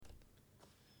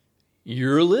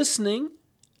You're listening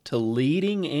to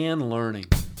Leading and Learning.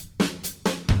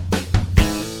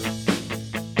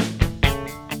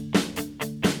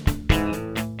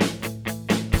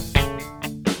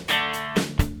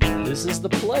 This is the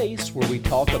place where we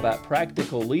talk about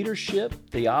practical leadership,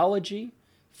 theology,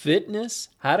 fitness,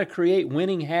 how to create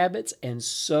winning habits, and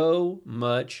so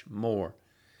much more.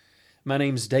 My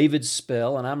name's David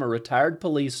Spell, and I'm a retired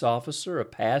police officer, a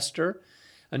pastor,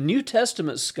 a New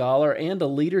Testament scholar, and a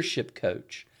leadership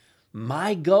coach.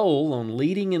 My goal on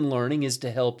Leading and Learning is to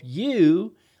help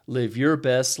you live your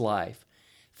best life.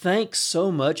 Thanks so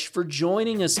much for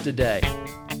joining us today.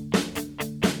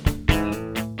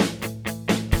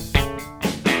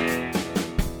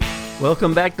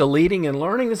 Welcome back to Leading and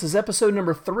Learning. This is episode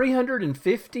number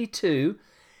 352,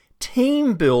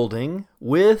 Team Building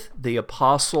with the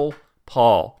Apostle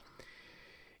Paul.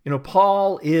 You know,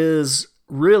 Paul is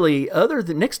really, other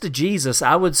than next to Jesus,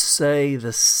 I would say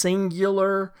the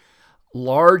singular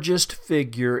largest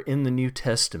figure in the New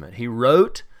Testament. He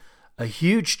wrote a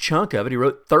huge chunk of it. He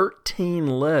wrote 13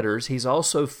 letters. He's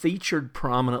also featured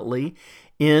prominently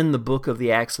in the book of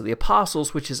the Acts of the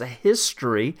Apostles, which is a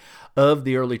history of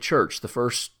the early church, the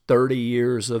first 30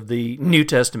 years of the New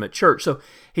Testament church. So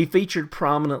he featured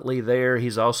prominently there.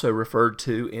 He's also referred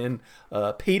to in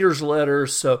Peter's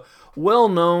letters. So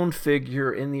well-known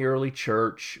figure in the early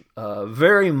church,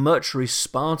 very much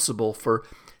responsible for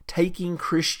taking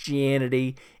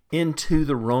Christianity into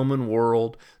the Roman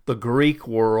world, the Greek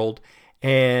world,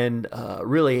 and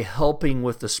really helping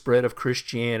with the spread of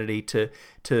Christianity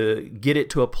to get it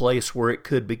to a place where it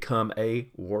could become a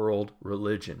world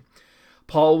religion.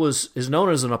 Paul is known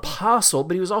as an apostle,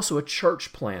 but he was also a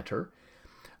church planter.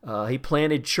 He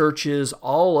planted churches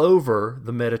all over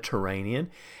the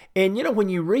Mediterranean. And, you know, when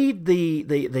you read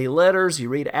the letters, you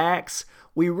read Acts,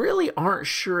 we really aren't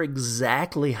sure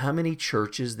exactly how many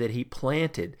churches that he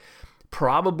planted.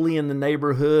 Probably in the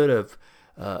neighborhood of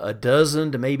a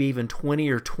dozen to maybe even 20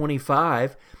 or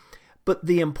 25. But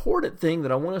the important thing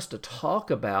that I want us to talk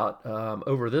about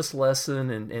over this lesson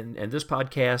and this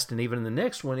podcast and even in the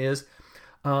next one is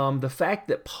the fact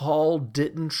that Paul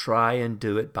didn't try and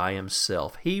do it by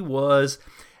himself. He was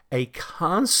a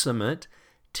consummate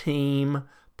team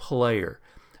player.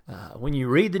 When you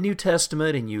read the New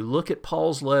Testament and you look at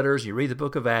Paul's letters, you read the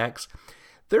book of Acts,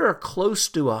 there are close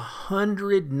to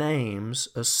 100 names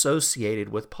associated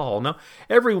with Paul. Now,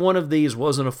 every one of these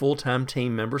wasn't a full-time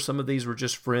team member. Some of these were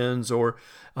just friends or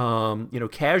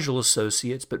casual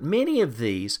associates, but many of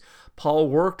these Paul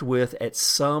worked with at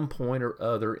some point or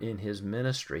other in his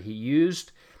ministry. He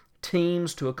used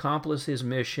teams to accomplish his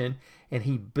mission, and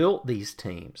he built these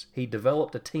teams. He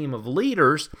developed a team of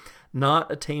leaders, not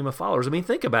a team of followers. I mean,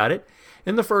 think about it.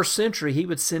 In the first century, he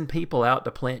would send people out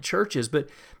to plant churches, but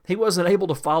he wasn't able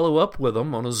to follow up with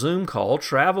them on a Zoom call.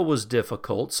 Travel was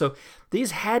difficult. So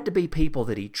these had to be people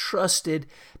that he trusted,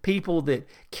 people that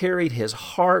carried his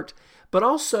heart. But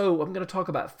also, I'm going to talk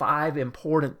about 5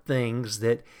 important things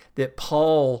that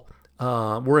Paul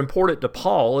were important to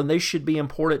Paul, and they should be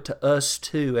important to us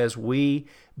too as we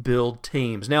build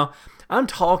teams. Now, I'm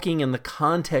talking in the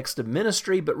context of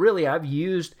ministry, but really I've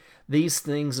used these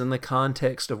things in the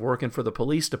context of working for the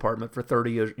police department for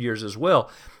 30 years as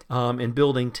well, and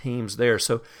building teams there.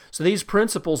 So these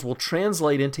principles will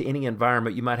translate into any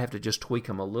environment. You might have to just tweak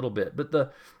them a little bit. But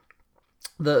the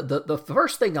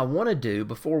first thing I want to do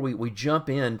before we jump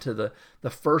into the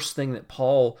first thing that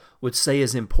Paul would say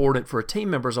is important for a team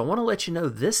member is I want to let you know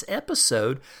this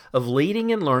episode of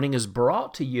Leading and Learning is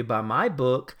brought to you by my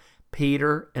book,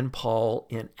 Peter and Paul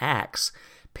in Acts.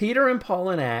 Peter and Paul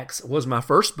in Acts was my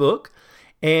first book,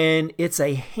 and it's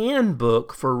a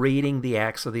handbook for reading the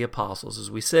Acts of the Apostles.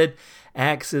 As we said,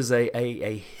 Acts is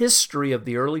a history of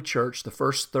the early church, the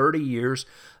first 30 years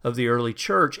of the early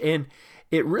church, and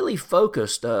it really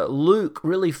focused, Luke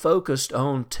really focused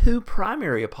on 2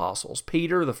 primary apostles,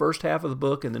 Peter, the first half of the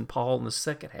book, and then Paul in the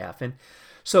second half. And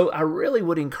so I really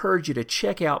would encourage you to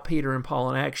check out Peter and Paul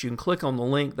in Acts. You can click on the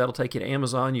link. That'll take you to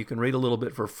Amazon. You can read a little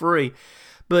bit for free.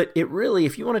 But it really,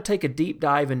 if you want to take a deep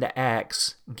dive into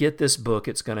Acts, get this book.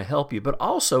 It's going to help you. But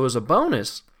also, as a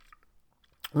bonus,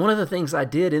 one of the things I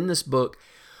did in this book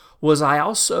was I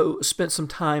also spent some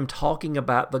time talking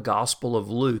about the Gospel of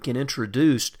Luke and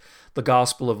introduced the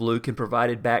Gospel of Luke and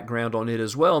provided background on it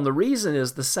as well. And the reason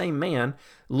is the same man,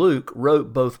 Luke,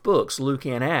 wrote both books, Luke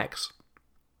and Acts.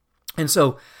 And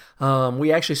so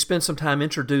we actually spent some time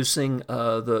introducing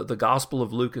the Gospel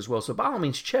of Luke as well. So by all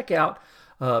means, check out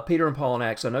Peter and Paul in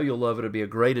Acts. I know you'll love it. It'll be a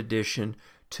great addition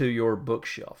to your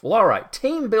bookshelf. Well, all right,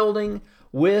 team building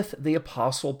with the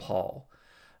Apostle Paul.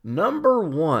 Number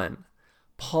one,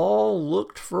 Paul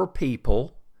looked for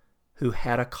people who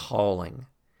had a calling.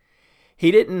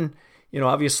 He didn't,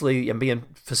 obviously I'm being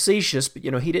facetious, but,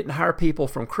 he didn't hire people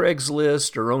from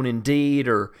Craigslist or on Indeed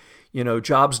or,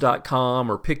 jobs.com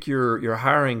or pick your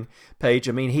hiring page.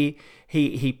 I mean,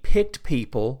 he picked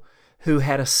people who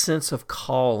had a sense of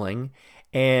calling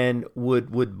and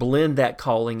would blend that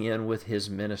calling in with his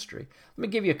ministry. Let me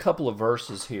give you a couple of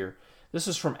verses here. This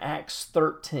is from Acts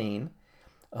 13.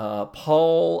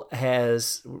 Paul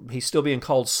he's still being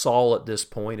called Saul at this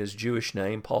point, his Jewish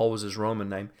name. Paul was his Roman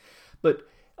name. But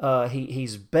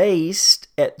he's based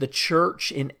at the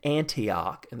church in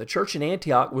Antioch. And the church in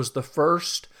Antioch was the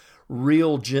first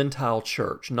real Gentile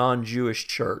church, non-Jewish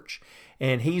church.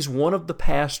 And he's one of the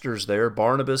pastors there.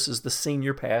 Barnabas is the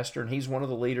senior pastor, and he's one of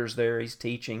the leaders there. He's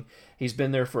teaching. He's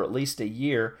been there for at least a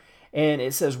year. And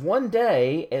it says, one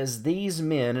day, as these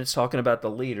men, it's talking about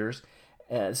the leaders,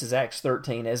 this is Acts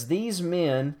 13, as these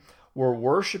men were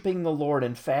worshiping the Lord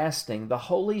and fasting, the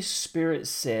Holy Spirit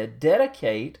said,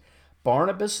 dedicate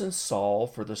Barnabas and Saul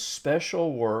for the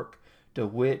special work to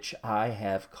which I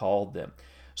have called them.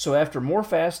 So after more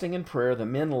fasting and prayer, the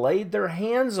men laid their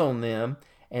hands on them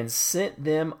and sent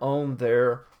them on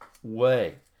their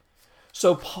way.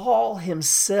 So Paul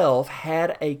himself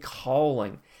had a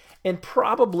calling, and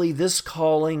probably this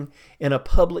calling in a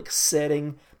public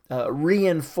setting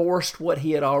reinforced what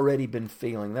he had already been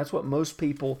feeling. That's what most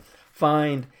people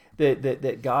find,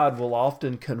 that God will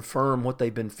often confirm what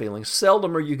they've been feeling.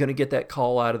 Seldom are you going to get that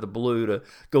call out of the blue to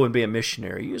go and be a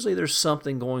missionary. Usually there's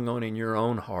something going on in your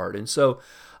own heart. And so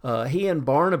he and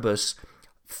Barnabas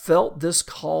felt this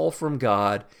call from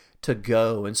God to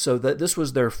go. And so that this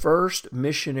was their first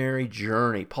missionary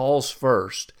journey, Paul's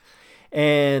first.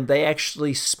 And they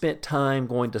actually spent time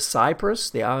going to Cyprus,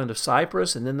 the island of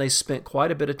Cyprus, and then they spent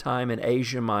quite a bit of time in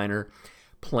Asia Minor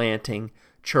planting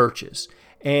churches.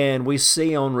 And we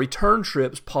see on return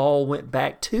trips, Paul went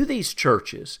back to these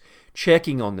churches,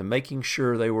 checking on them, making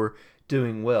sure they were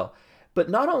doing well. But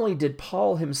not only did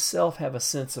Paul himself have a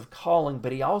sense of calling,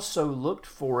 but he also looked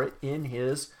for it in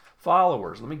his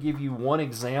followers. Let me give you one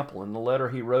example in the letter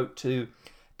he wrote to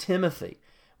Timothy.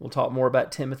 We'll talk more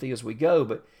about Timothy as we go,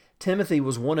 but Timothy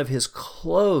was one of his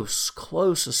close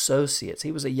associates.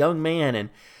 He was a young man, and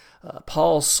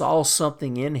Paul saw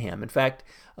something in him. In fact,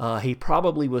 he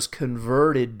probably was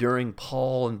converted during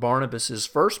Paul and Barnabas'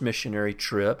 first missionary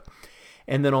trip.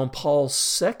 And then on Paul's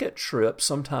second trip,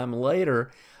 sometime later,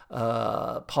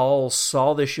 Paul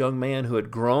saw this young man who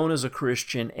had grown as a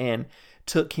Christian and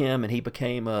took him, and he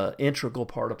became an integral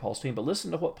part of Paul's team. But listen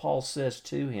to what Paul says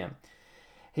to him.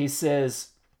 He says,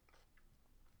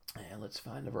 let's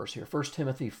find the verse here, 1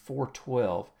 Timothy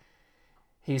 4:12.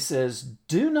 He says,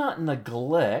 do not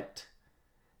neglect,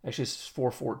 actually it's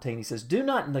 4:14, he says, do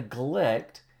not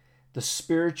neglect the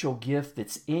spiritual gift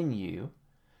that's in you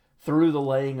through the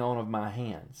laying on of my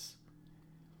hands.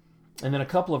 And then a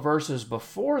couple of verses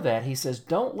before that, he says,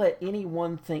 don't let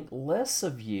anyone think less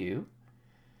of you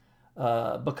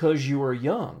because you are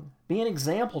young. Be an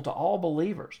example to all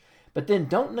believers. But then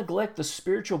don't neglect the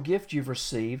spiritual gift you've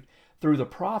received through the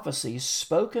prophecies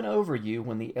spoken over you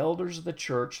when the elders of the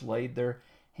church laid their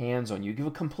hands on you. Give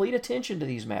a complete attention to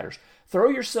these matters. Throw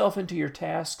yourself into your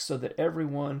task so that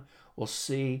everyone will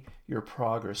see your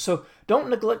progress. So don't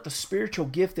neglect the spiritual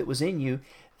gift that was in you,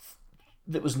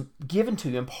 that was given to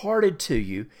you, imparted to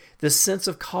you, this sense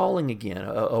of calling again,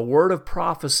 a word of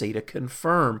prophecy to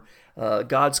confirm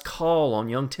God's call on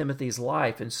young Timothy's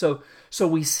life. And so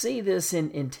we see this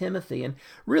in Timothy, and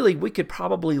really we could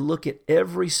probably look at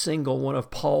every single one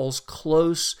of Paul's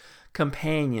close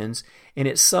companions, and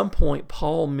at some point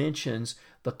Paul mentions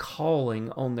the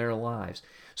calling on their lives.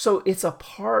 So it's a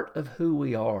part of who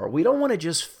we are. We don't want to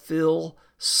just fill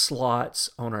slots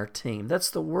on our team. That's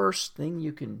the worst thing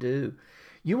you can do.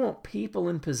 You want people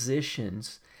in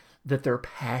positions that they're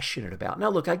passionate about. Now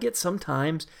look, I get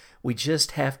sometimes we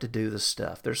just have to do the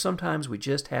stuff. There's sometimes we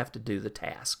just have to do the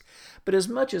task. But as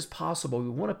much as possible, we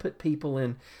want to put people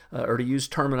in, or to use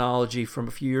terminology from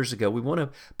a few years ago, we want to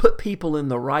put people in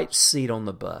the right seat on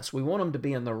the bus. We want them to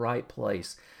be in the right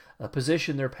place, a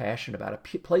position they're passionate about,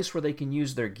 a place where they can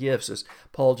use their gifts, as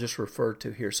Paul just referred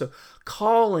to here. So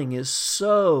calling is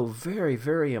so very,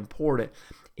 very important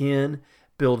in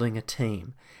building a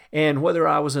team. And whether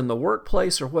I was in the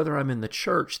workplace or whether I'm in the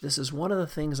church, this is one of the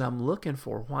things I'm looking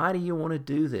for. Why do you want to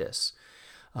do this?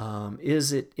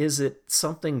 Is it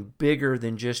something bigger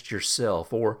than just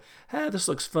yourself? Or, hey, this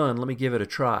looks fun, let me give it a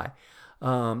try.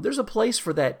 There's a place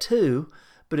for that too,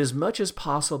 but as much as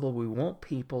possible, we want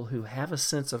people who have a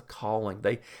sense of calling.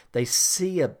 They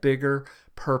see a bigger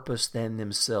purpose than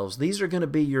themselves. These are going to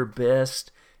be your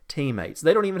best teammates.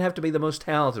 They don't even have to be the most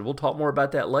talented. We'll talk more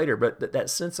about that later, but that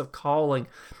sense of calling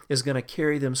is going to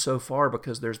carry them so far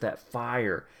because there's that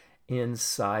fire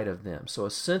inside of them. So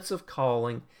a sense of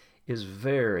calling is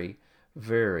very,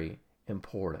 very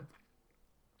important.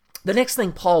 The next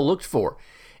thing Paul looked for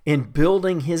in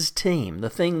building his team, the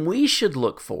thing we should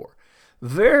look for,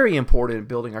 very important in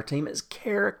building our team, is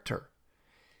character.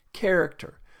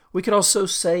 Character. We could also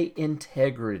say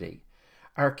integrity.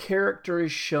 Our character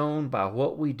is shown by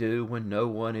what we do when no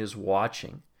one is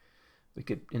watching. We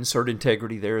could insert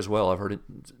integrity there as well. I've heard it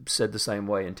said the same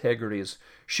way. Integrity is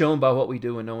shown by what we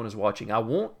do when no one is watching. I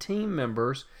want team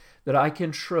members that I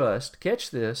can trust,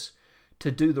 catch this,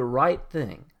 to do the right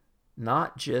thing,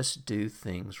 not just do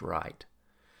things right.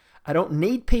 I don't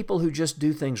need people who just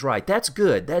do things right. That's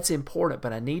good. That's important.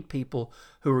 But I need people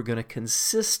who are going to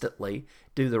consistently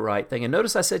do the right thing. And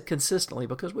notice I said consistently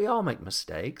because we all make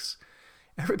mistakes.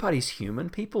 Everybody's human.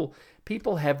 People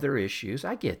have their issues.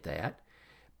 I get that.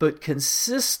 But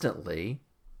consistently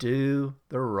do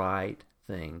the right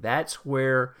thing. That's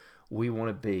where we want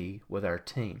to be with our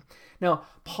team. Now,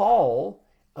 Paul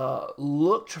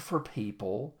looked for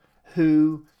people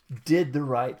who did the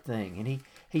right thing. And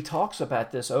he talks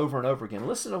about this over and over again.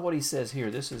 Listen to what he says here.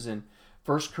 This is in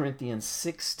 1 Corinthians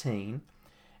 16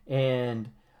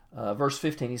 and verse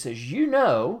 15. He says, "You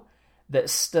know that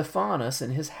Stephanas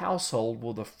and his household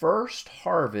were the first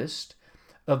harvest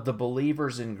of the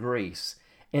believers in Greece.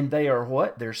 And they are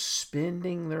what? They're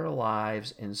spending their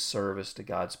lives in service to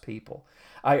God's people.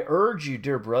 I urge you,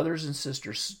 dear brothers and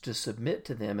sisters, to submit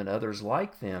to them and others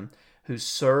like them who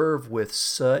serve with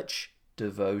such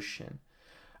devotion."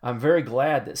 I'm very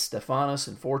glad that Stephanas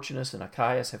and Fortunus and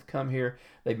Achaeus have come here.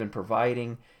 They've been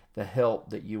providing the help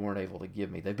that you weren't able to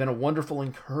give me. They've been a wonderful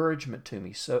encouragement to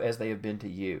me, so as they have been to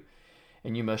you.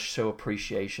 And you must show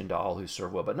appreciation to all who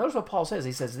serve well. But notice what Paul says.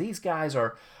 He says these guys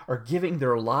are giving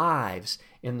their lives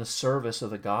in the service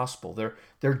of the gospel.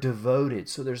 They're devoted.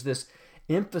 So there's this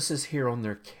emphasis here on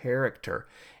their character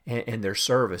and their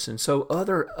service. And so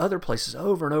other places,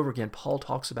 over and over again, Paul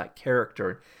talks about character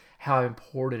and how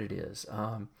important it is.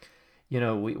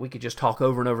 We could just talk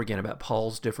over and over again about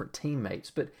Paul's different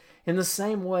teammates. But in the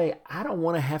same way, I don't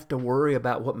want to have to worry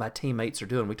about what my teammates are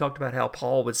doing. We talked about how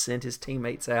Paul would send his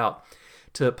teammates out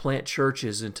to plant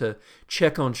churches and to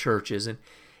check on churches. And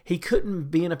he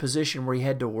couldn't be in a position where he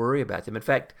had to worry about them. In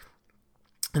fact,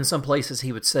 in some places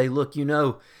he would say, look,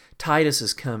 Titus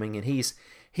is coming and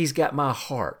he's got my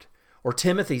heart. Or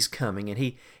Timothy's coming and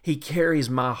he carries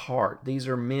my heart. These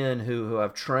are men who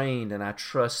I've trained and I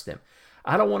trust them.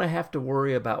 I don't want to have to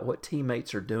worry about what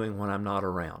teammates are doing when I'm not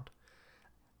around.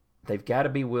 They've got to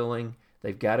be willing.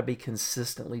 They've got to be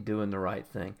consistently doing the right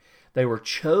thing. They were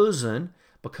chosen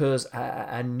because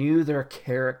I knew their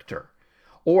character,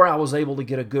 or I was able to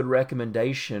get a good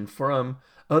recommendation from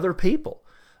other people.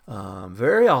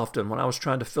 Very often when I was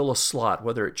trying to fill a slot,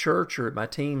 whether at church or at my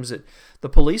teams at the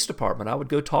police department, I would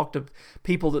go talk to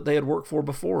people that they had worked for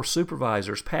before,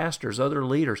 supervisors, pastors, other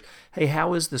leaders. Hey,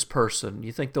 how is this person?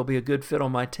 You think they'll be a good fit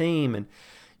on my team? And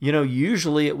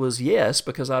usually it was yes,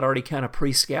 because I'd already kind of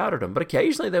pre-scouted them. But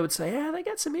occasionally they would say, they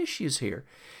got some issues here.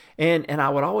 And I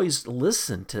would always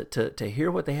listen to hear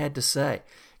what they had to say.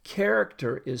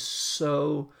 Character is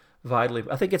so vitally,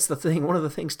 I think it's one of the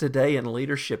things today in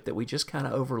leadership that we just kind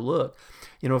of overlook.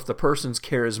 If the person's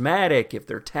charismatic, if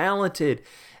they're talented,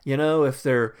 if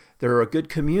they're a good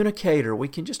communicator, we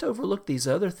can just overlook these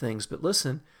other things. But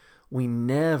listen, we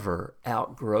never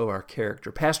outgrow our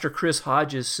character. Pastor Chris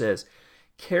Hodges says,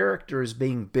 character is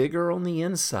being bigger on the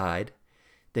inside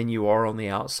than you are on the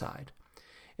outside.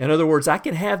 In other words, I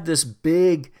can have this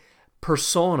big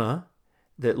persona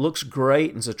that looks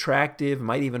great and is attractive,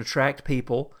 might even attract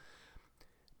people,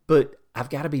 but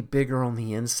I've got to be bigger on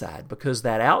the inside because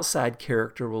that outside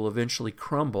character will eventually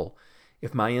crumble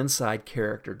if my inside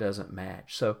character doesn't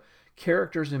match. So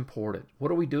character is important.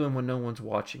 What are we doing when no one's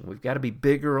watching? We've got to be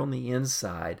bigger on the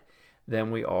inside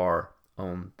than we are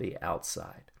on the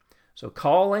outside. So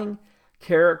calling,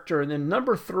 character, and then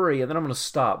number 3, and then I'm going to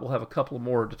stop. We'll have a couple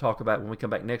more to talk about when we come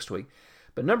back next week.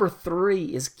 But number 3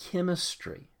 is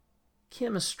chemistry.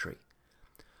 Chemistry.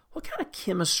 What kind of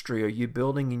chemistry are you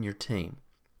building in your team?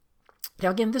 Now,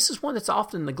 again, this is one that's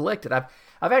often neglected.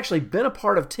 I've actually been a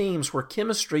part of teams where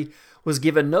chemistry was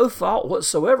given no thought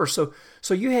whatsoever. So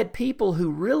you had people who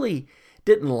really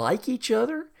didn't like each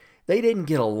other. They didn't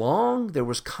get along. There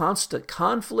was constant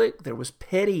conflict. There was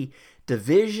petty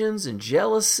divisions and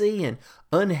jealousy and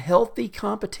unhealthy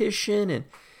competition. And,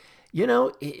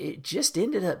 it just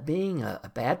ended up being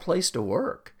a bad place to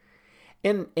work.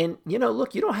 And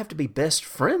look, you don't have to be best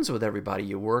friends with everybody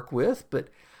you work with, but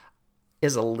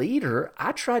as a leader,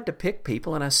 I tried to pick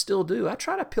people, and I still do. I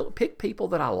try to pick people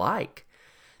that I like,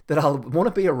 that I want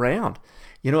to be around.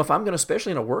 If I'm going to,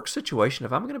 especially in a work situation,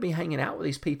 if I'm going to be hanging out with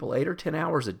these people 8 or 10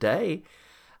 hours a day,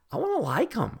 I want to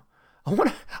like them. I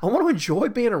want to enjoy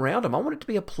being around them. I want it to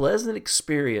be a pleasant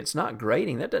experience, not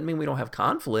grating. That doesn't mean we don't have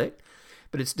conflict,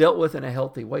 but it's dealt with in a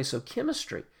healthy way. So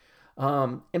chemistry.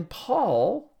 And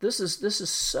Paul, this is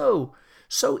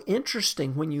so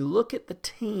interesting when you look at the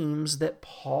teams that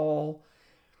Paul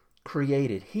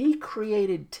created. He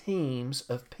created teams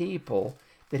of people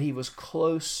that he was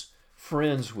close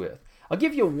friends with. I'll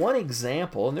give you one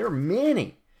example, and there are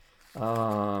many.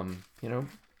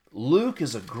 Luke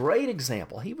is a great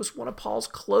example. He was one of Paul's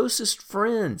closest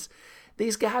friends.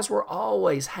 These guys were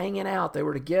always hanging out. They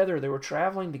were together. They were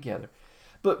traveling together.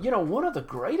 But, one of the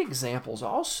great examples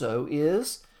also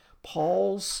is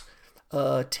Paul's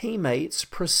teammates,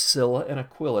 Priscilla and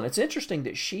Aquila. And it's interesting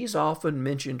that she's often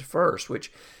mentioned first,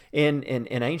 which in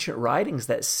ancient writings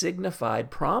that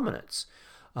signified prominence.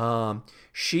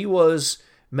 She was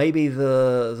maybe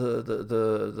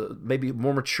the maybe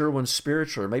more mature one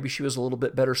spiritually, or maybe she was a little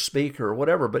bit better speaker or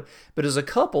whatever. But as a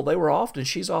couple,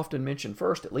 she's often mentioned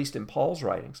first, at least in Paul's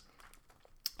writings.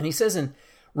 And he says in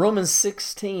Romans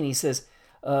 16, he says,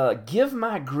 give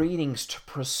my greetings to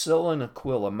Priscilla and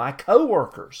Aquila, my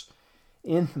co-workers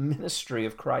in the ministry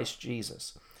of Christ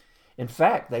Jesus. In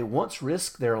fact, they once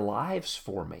risked their lives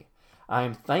for me. I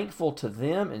am thankful to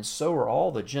them, and so are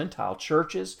all the Gentile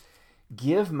churches.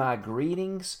 Give my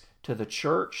greetings to the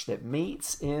church that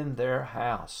meets in their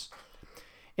house.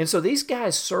 And so these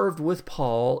guys served with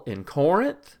Paul in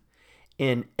Corinth,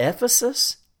 in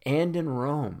Ephesus, and in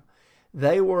Rome.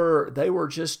 They were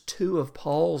just two of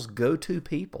Paul's go-to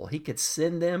people. He could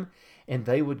send them and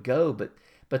they would go,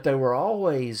 but they were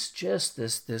always just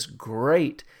this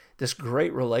great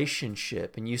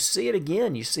relationship. And you see it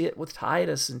again. You see it with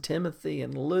Titus and Timothy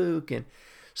and Luke and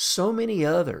so many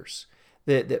others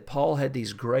that Paul had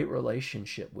these great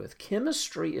relationship with.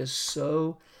 Chemistry is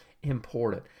so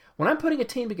important. When I'm putting a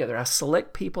team together, I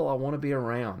select people I want to be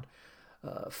around.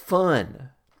 Fun,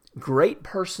 great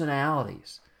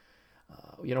personalities.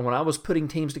 When I was putting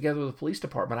teams together with the police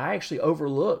department, I actually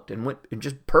overlooked and went and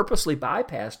just purposely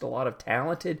bypassed a lot of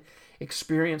talented,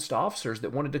 experienced officers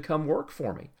that wanted to come work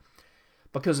for me.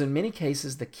 Because in many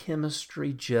cases, the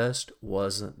chemistry just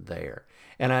wasn't there.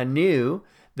 And I knew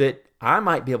that I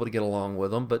might be able to get along with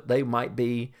them, but they might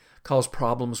cause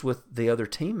problems with the other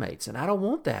teammates. And I don't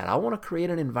want that. I want to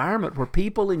create an environment where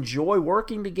people enjoy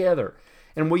working together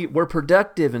and we're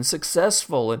productive and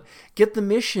successful and get the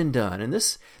mission done. And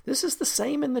this is the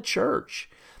same in the church.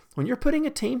 When you're putting a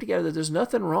team together, there's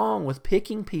nothing wrong with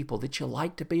picking people that you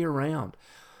like to be around.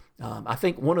 I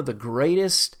think one of the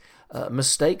greatest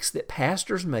mistakes that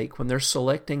pastors make when they're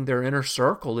selecting their inner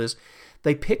circle is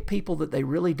they pick people that they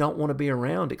really don't want to be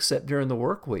around except during the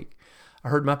work week. I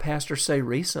heard my pastor say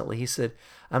recently, he said,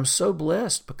 I'm so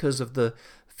blessed because of the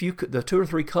 2 or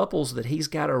 3 couples that he's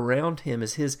got around him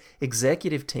as his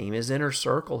executive team, his inner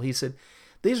circle. He said,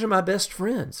 these are my best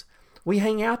friends. We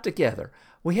hang out together.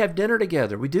 We have dinner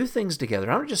together. We do things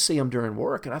together. I don't just see them during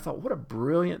work. And I thought, what a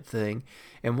brilliant thing,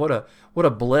 and what a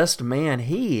blessed man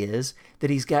he is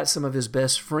that he's got some of his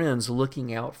best friends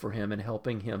looking out for him and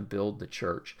helping him build the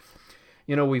church.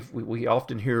 We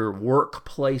often hear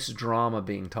workplace drama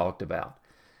being talked about.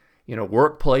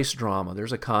 Workplace drama,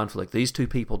 there's a conflict. These two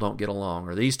people don't get along,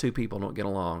 or these two people don't get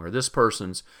along, or this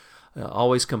person's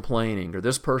always complaining, or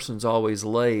this person's always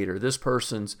late, or this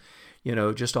person's,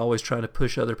 just always trying to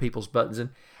push other people's buttons.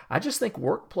 And I just think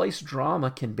workplace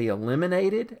drama can be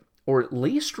eliminated or at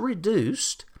least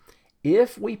reduced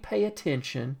if we pay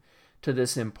attention to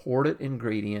this important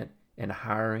ingredient in the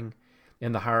hiring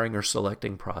or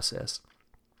selecting process.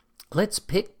 Let's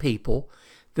pick people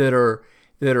that are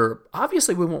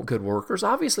obviously we want good workers.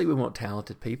 Obviously we want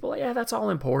talented people. Yeah, that's all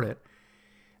important.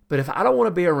 But if I don't want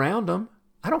to be around them,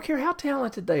 I don't care how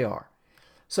talented they are.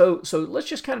 So let's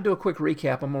just kind of do a quick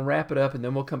recap. I'm going to wrap it up, and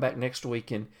then we'll come back next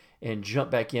week and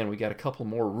jump back in. We got a couple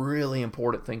more really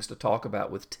important things to talk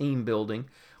about with team building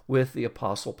with the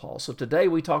Apostle Paul. So today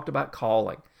we talked about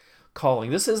calling.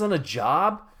 This isn't a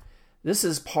job. This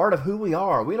is part of who we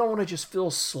are. We don't want to just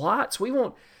fill slots. We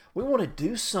want to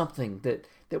do something that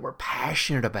we're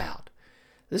passionate about.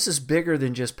 This is bigger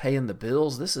than just paying the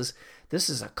bills. This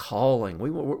is a calling.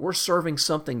 We're serving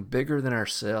something bigger than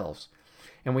ourselves.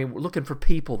 And we're looking for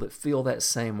people that feel that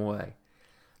same way.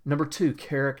 Number 2,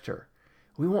 character.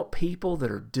 We want people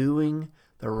that are doing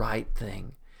the right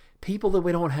thing. People that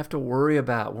we don't have to worry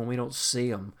about when we don't see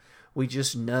them. We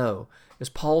just know. As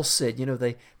Paul said,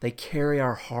 they carry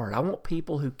our heart. I want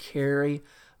people who carry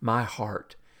my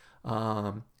heart.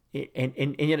 And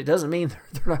yet it doesn't mean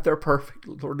they're perfect.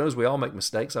 Lord knows we all make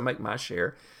mistakes. I make my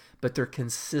share. But they're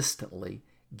consistently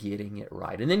getting it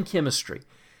right. And then chemistry.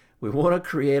 We want to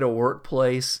create a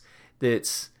workplace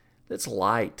that's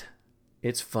light.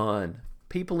 It's fun.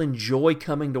 People enjoy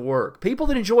coming to work. People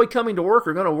that enjoy coming to work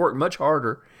are going to work much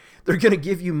harder. They're going to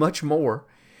give you much more.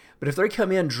 But if they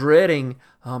come in dreading,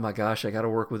 oh my gosh, I got to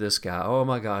work with this guy. Oh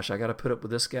my gosh, I got to put up with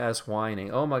this guy's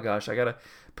whining. Oh my gosh, I got to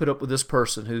put up with this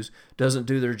person who doesn't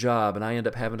do their job and I end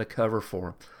up having to cover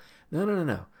for them.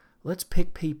 No. Let's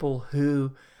pick people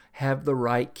who have the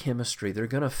right chemistry. They're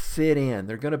going to fit in.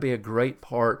 They're going to be a great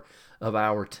part of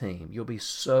our team. You'll be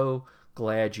so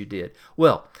glad you did.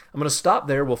 Well, I'm going to stop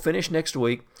there. We'll finish next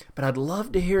week, but I'd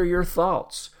love to hear your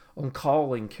thoughts on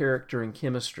calling, character, and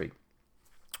chemistry.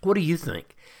 What do you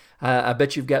think? I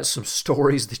bet you've got some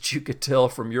stories that you could tell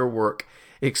from your work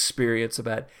experience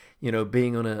about,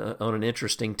 being on an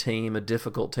interesting team, a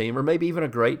difficult team, or maybe even a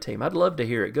great team. I'd love to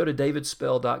hear it. Go to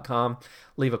davidspell.com,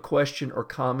 leave a question or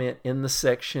comment in the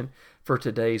section for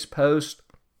today's post.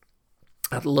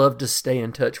 I'd love to stay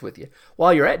in touch with you.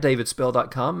 While you're at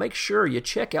davidspell.com, make sure you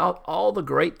check out all the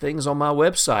great things on my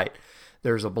website.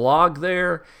 There's a blog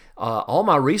there. All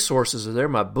my resources are there.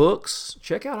 My books.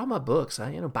 Check out all my books.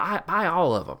 Buy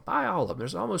all of them. Buy all of them.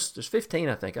 There's 15,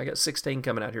 I think. I got 16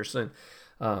 coming out here soon.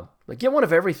 But get one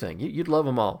of everything. You'd love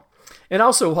them all. And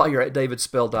also, while you're at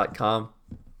davidspell.com,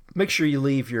 make sure you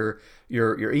leave your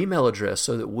email address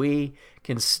so that we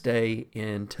can stay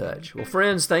in touch. Well,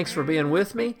 friends, thanks for being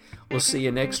with me. We'll see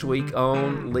you next week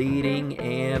on Leading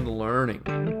and Learning.